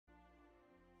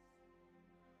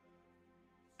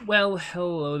Well,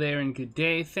 hello there and good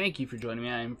day. Thank you for joining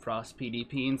me. I'm Frost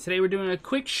PDP, and today we're doing a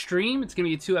quick stream. It's going to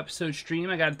be a 2-episode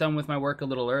stream. I got done with my work a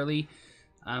little early.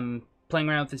 I'm playing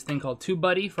around with this thing called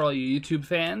TubeBuddy for all you YouTube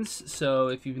fans, so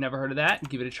if you've never heard of that,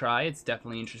 give it a try. It's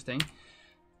definitely interesting.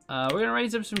 We're going to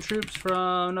raise up some troops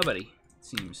from nobody, it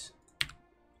seems.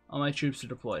 All my troops are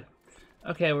deployed.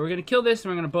 Okay, well, we're going to kill this,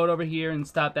 and we're going to boat over here and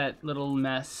stop that little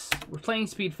mess. We're playing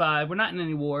Speed 5. We're not in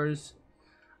any wars.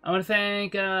 I want to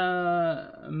thank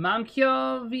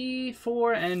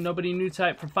Mamkyovi4 and Nobody New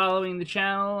Type for following the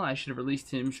channel. I should have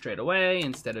released him straight away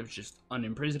instead of just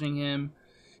unimprisoning him.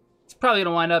 He's probably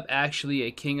going to wind up actually a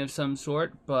king of some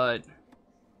sort, but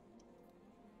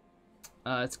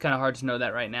it's kind of hard to know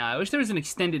that right now. I wish there was an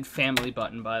extended family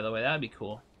button, by the way. That would be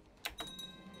cool.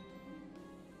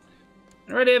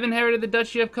 Already I've inherited the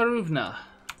Duchy of Karuvna.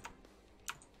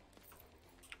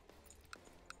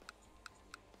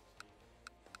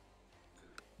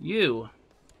 You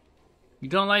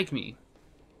don't like me.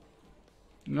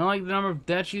 You don't like the number of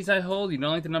duchies I hold? You don't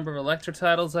like the number of elector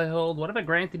titles I hold? What if I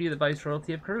granted you the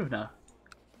Viceroyalty of Karuvna?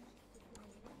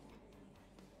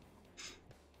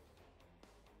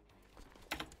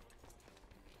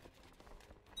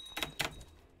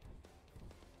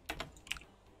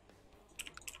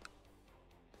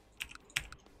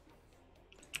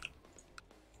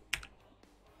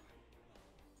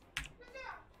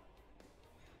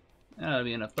 That'll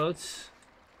be enough boats.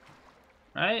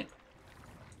 Right?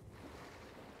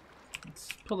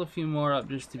 Let's pull a few more up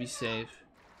just to be safe.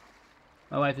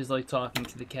 My wife is like talking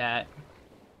to the cat.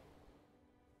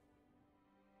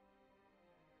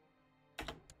 So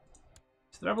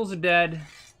the rebels are dead.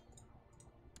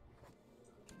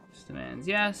 This demands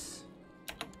yes.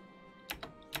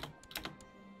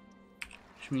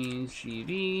 Which means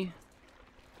GV.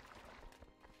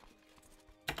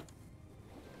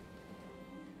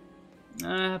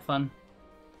 Have fun.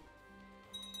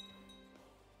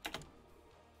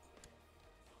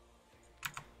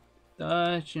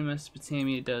 Dutch in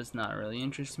Mesopotamia does not really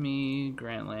interest me.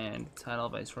 Grant land, title,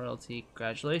 viceroyalty.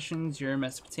 Congratulations, you're in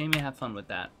Mesopotamia. Have fun with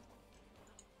that.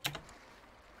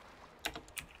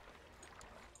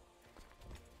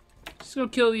 Just go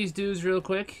kill these dudes real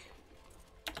quick.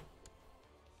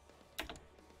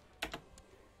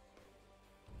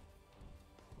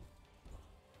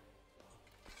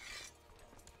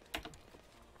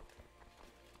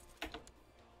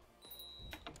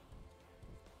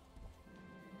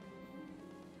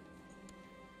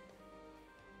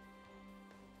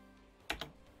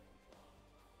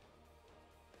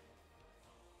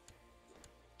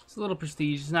 It's a little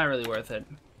prestige. It's not really worth it.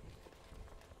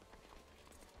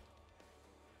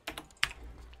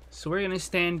 So we're going to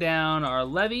stand down our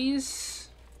levies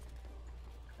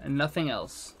and nothing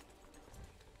else.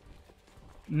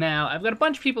 Now, I've got a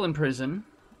bunch of people in prison.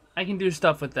 I can do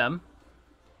stuff with them.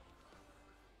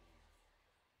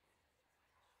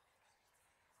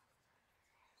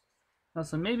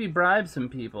 Also, maybe bribe some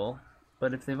people.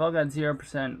 But if they've all got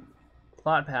 0%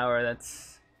 plot power,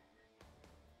 that's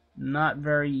not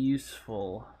very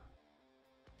useful.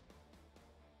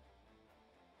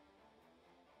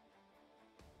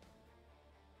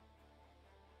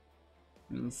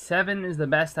 I mean, 7 is the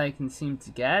best I can seem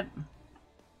to get.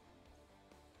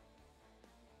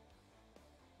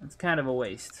 It's kind of a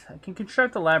waste. I can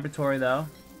construct a laboratory, though.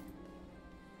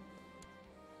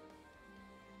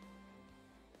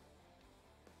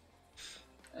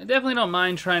 I definitely don't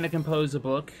mind trying to compose a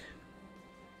book.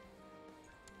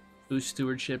 Whose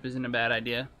stewardship isn't a bad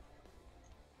idea.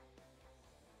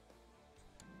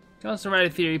 Can also write a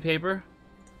theory paper.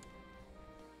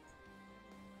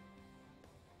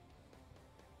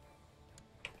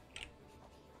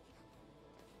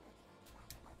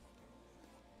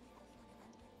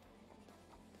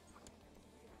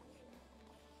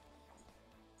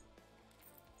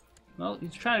 Well,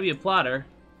 he's trying to be a plotter.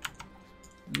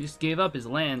 He just gave up his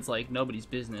lands like nobody's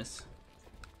business.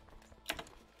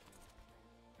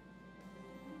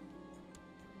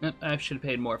 I should have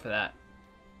paid more for that.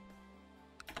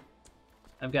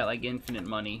 I've got like infinite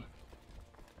money.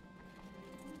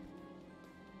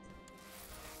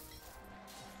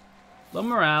 Low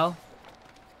morale.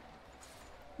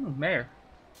 Ooh, mayor.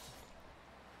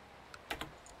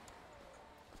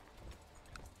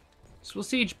 So we'll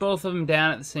siege both of them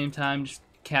down at the same time. Just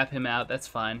cap him out. That's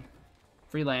fine.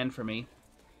 Free land for me.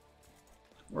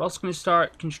 We're also going to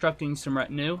start constructing some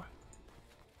retinue.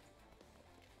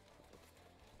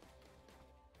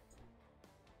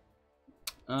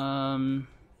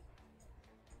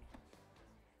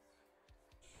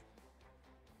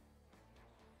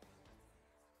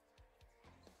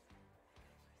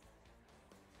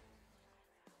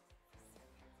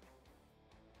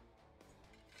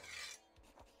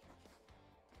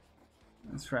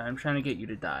 That's right, I'm trying to get you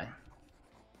to die.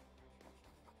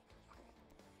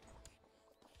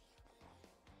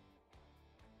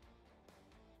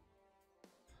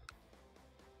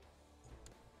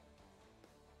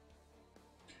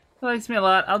 He likes me a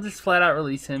lot. I'll just flat out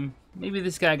release him. Maybe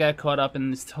this guy got caught up in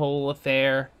this whole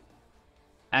affair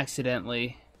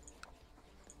accidentally.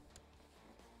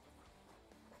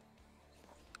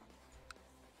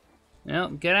 Well,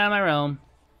 get out of my realm.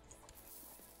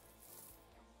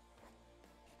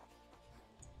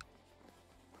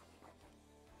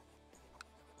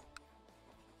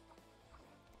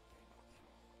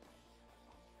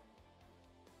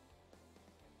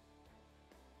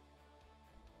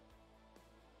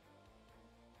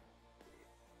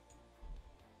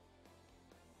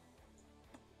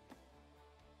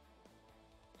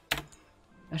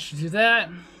 I should do that.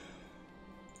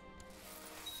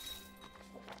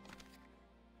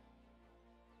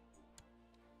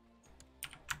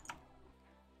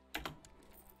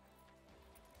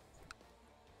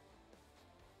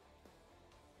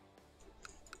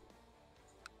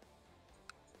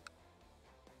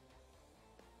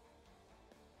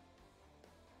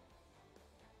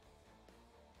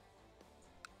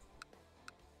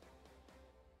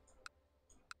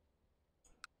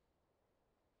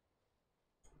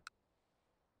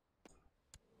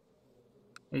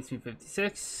 HP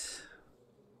 56.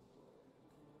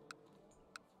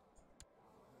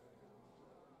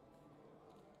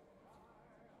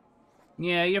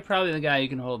 Yeah, you're probably the guy who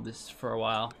can hold this for a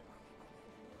while.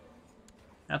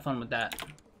 Have fun with that.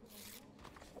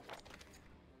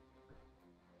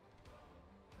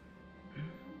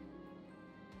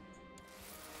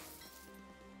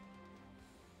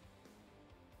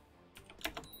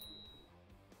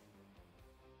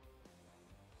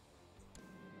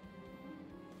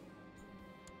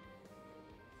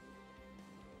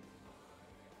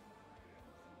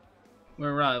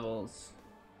 We're rivals.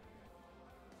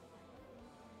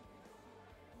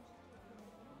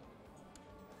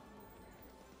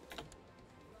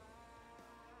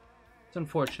 It's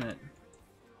unfortunate.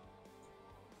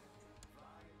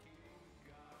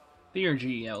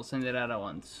 Theurgy, I'll send it out at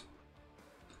once.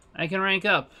 I can rank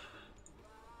up.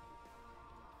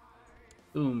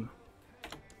 Boom.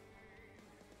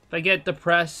 If I get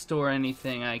depressed or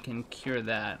anything, I can cure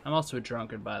that. I'm also a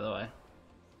drunkard, by the way.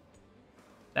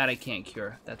 That I can't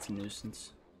cure. That's a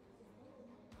nuisance.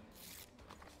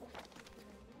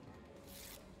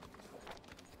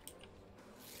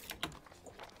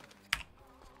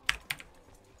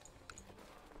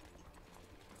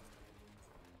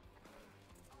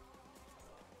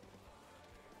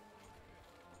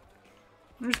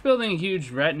 I'm just building a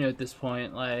huge retinue at this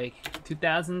point, like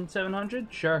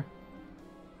 2,700? Sure.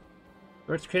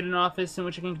 Let's create an office in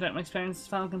which I can conduct my experiences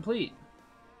final complete.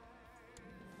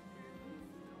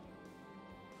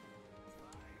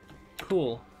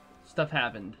 Cool. Stuff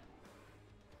happened.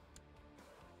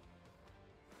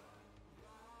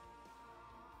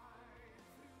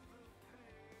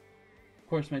 Of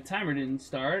course, my timer didn't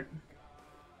start.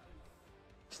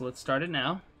 So let's start it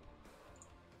now.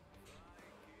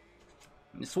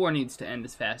 This war needs to end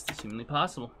as fast as humanly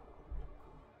possible.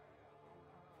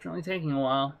 It's only taking a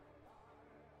while.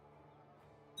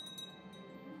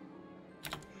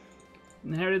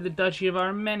 Inherited the Duchy of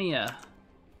Armenia.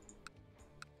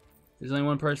 There's only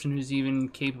one person who's even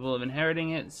capable of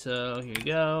inheriting it, so here you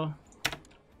go.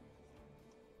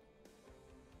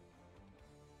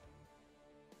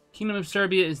 Kingdom of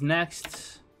Serbia is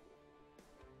next.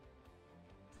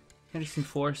 Can I just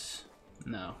enforce?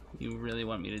 No, you really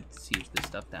want me to siege this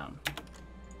stuff down.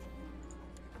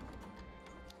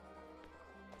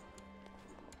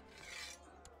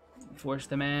 Force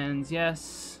demands,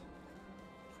 yes.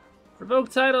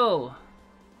 Revoke title!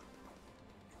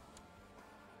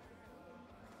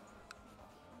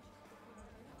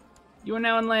 You are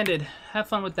now unlanded. Have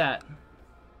fun with that.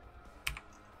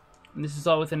 And this is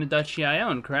all within a duchy I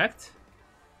own, correct?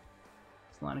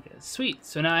 Salonika. Sweet,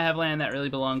 so now I have land that really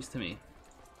belongs to me.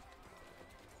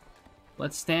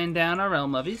 Let's stand down our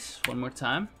realm levies one more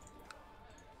time.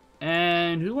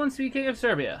 And who wants to be king of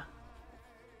Serbia?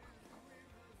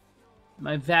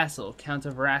 My vassal, Count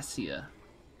of Rascia.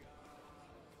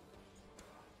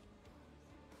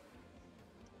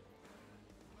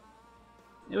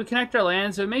 It would connect our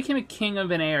lands, so it would make him a king of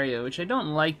an area, which I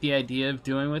don't like the idea of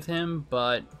doing with him,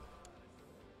 but...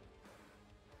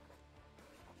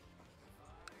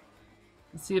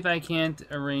 let's see if I can't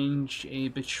arrange a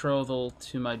betrothal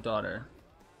to my daughter.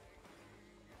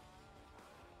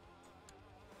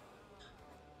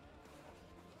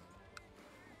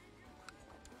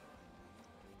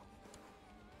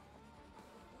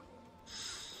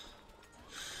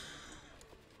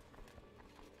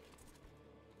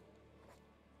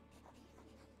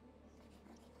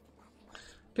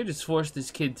 Could just force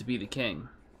this kid to be the king.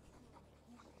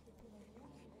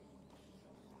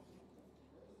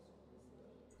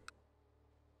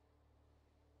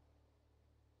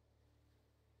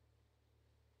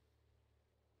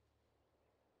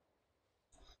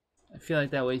 I feel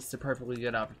like that wastes a perfectly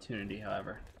good opportunity,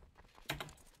 however.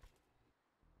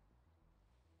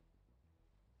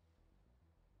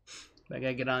 But I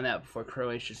gotta get on that before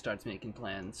Croatia starts making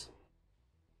plans.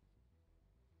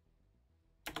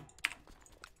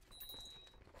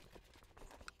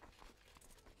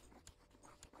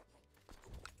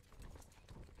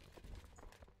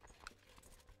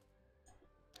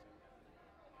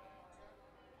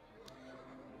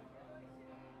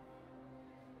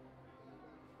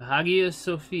 Hagia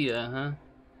Sophia, huh?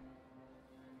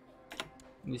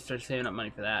 You start saving up money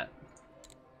for that.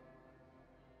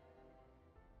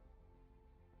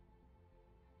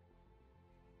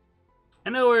 I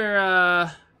know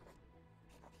we're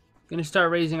gonna start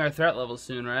raising our threat level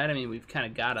soon, right? I mean, we've kind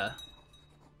of gotta.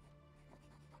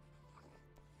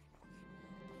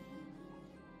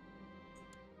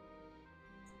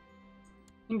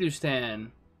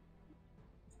 Hindustan.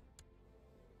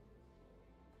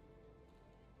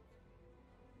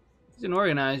 He's an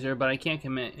organizer, but I can't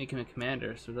make him a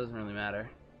commander, so it doesn't really matter.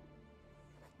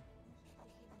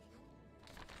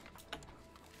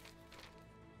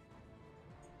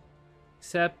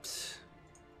 Except...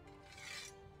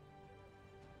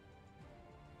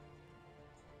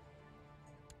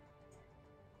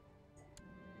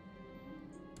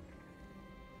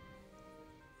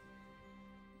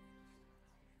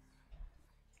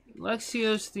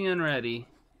 Lexios the Unready.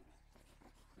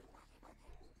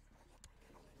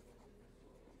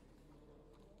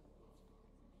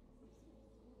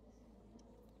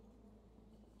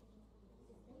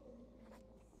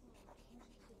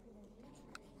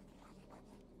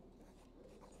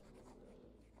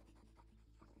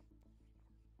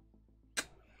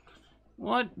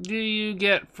 What do you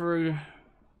get for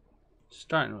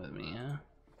starting with me, huh?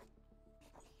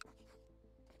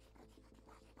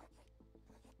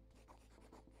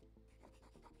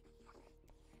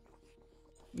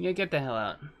 Yeah, get the hell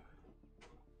out.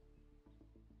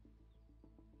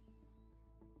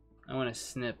 I want to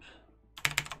snip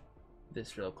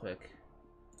this real quick.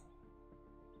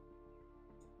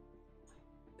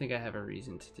 I think I have a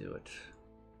reason to do it.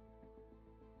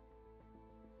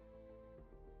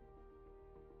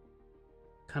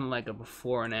 Kind of like a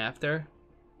before and after.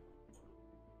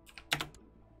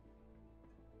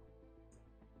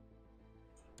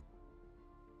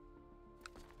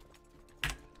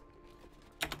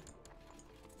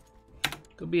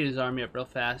 Go beat his army up real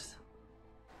fast.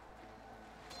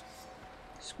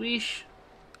 Squeesh.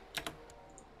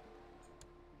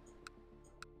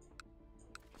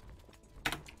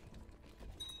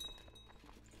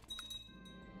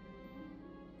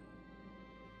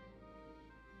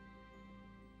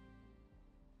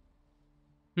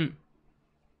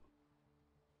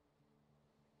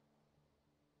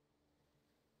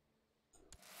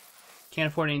 Can't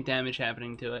afford any damage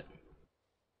happening to it.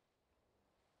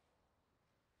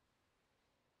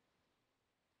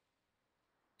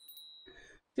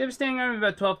 Devastating army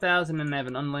about 12,000 and I have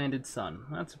an unlanded sun.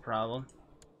 That's a problem.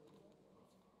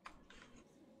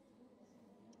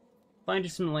 Find you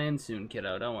some land soon,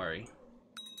 kiddo. Don't worry.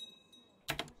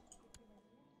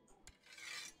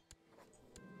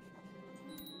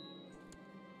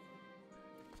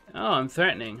 Oh, I'm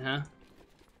threatening, huh?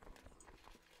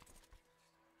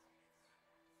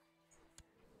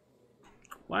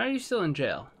 Why are you still in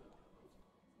jail?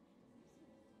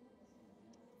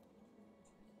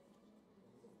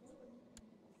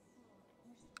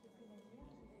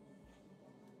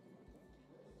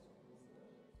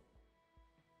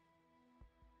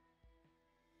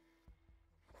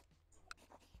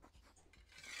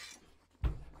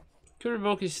 Could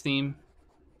revoke his Steam.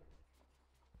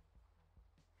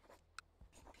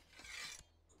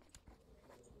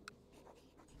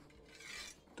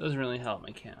 Doesn't really help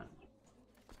my count.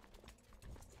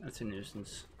 That's a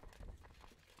nuisance.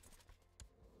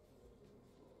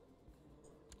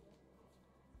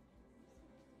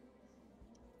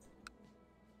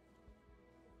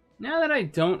 Now that I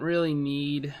don't really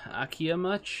need Achaia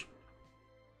much,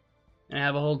 and I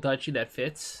have a whole duchy that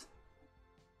fits,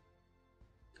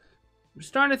 I'm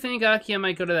starting to think Achaia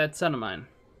might go to that son of mine.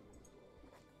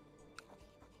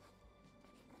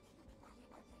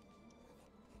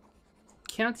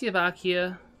 County of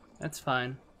Achaia, that's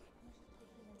fine.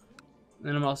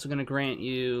 Then I'm also going to grant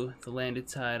you the landed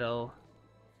title.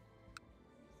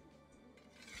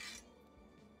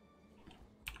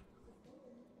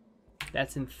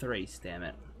 That's in Thrace, damn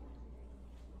it.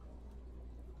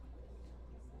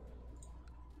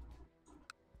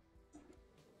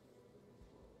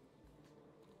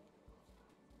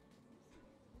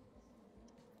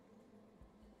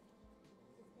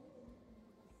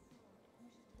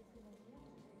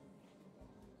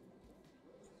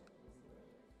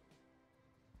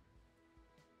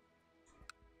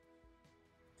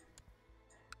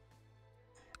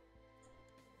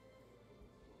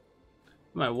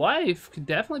 My wife could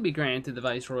definitely be granted the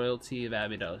Viceroyalty of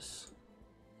Abydos.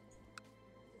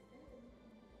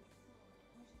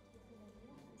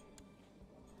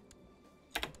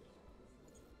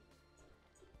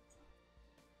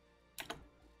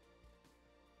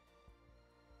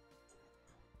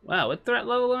 Wow, what threat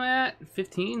level am I at?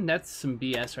 15? That's some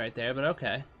BS right there, but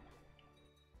okay.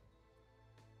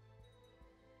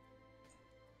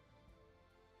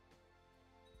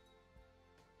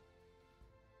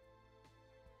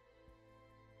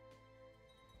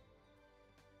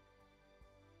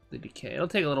 The decay. It'll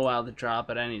take a little while to drop,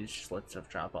 but I need to just let stuff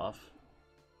drop off.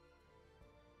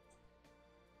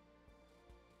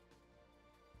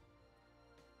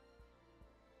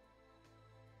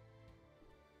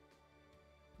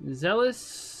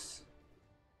 Zealous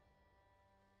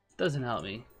doesn't help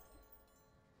me.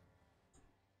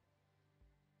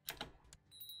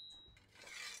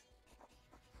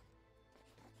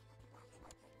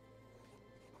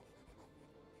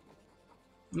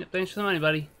 Yep, thanks for the money,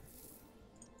 buddy.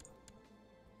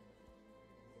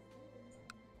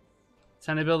 It's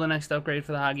time to build the next upgrade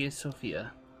for the Hagia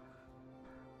Sophia.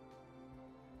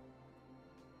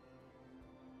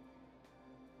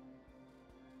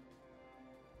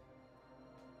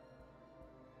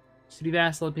 City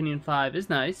Vassal Opinion 5 is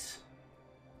nice.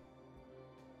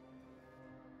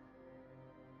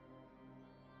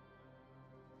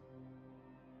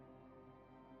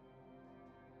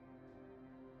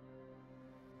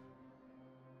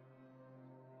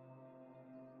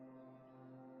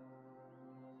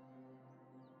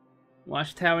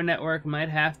 Watchtower network might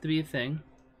have to be a thing.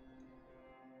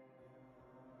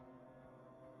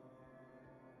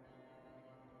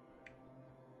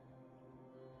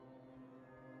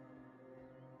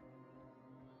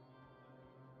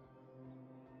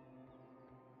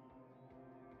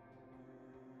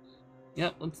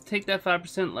 Yep, let's take that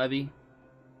 5% levy.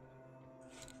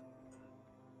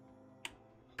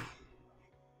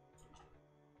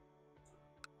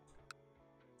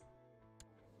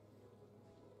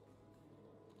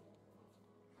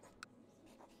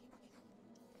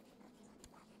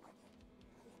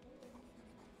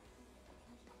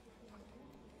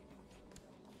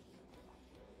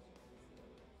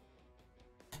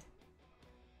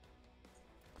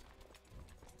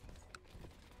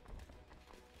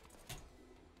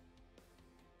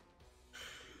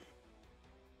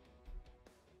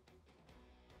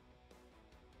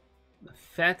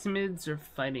 The Fatimids are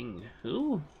fighting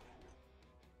who?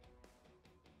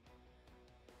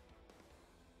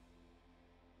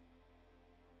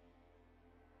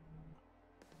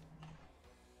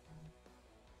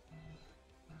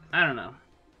 I don't know.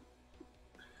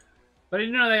 But I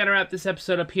do know that I gotta wrap this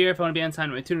episode up here if I want to be on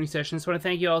time with my tutoring session. So I want to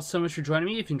thank you all so much for joining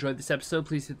me. If you enjoyed this episode,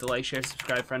 please hit the like, share,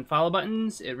 subscribe, friend, follow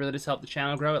buttons. It really does help the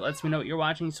channel grow. It lets me know what you're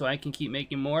watching so I can keep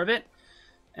making more of it.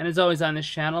 And as always on this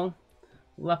channel,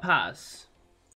 La Paz.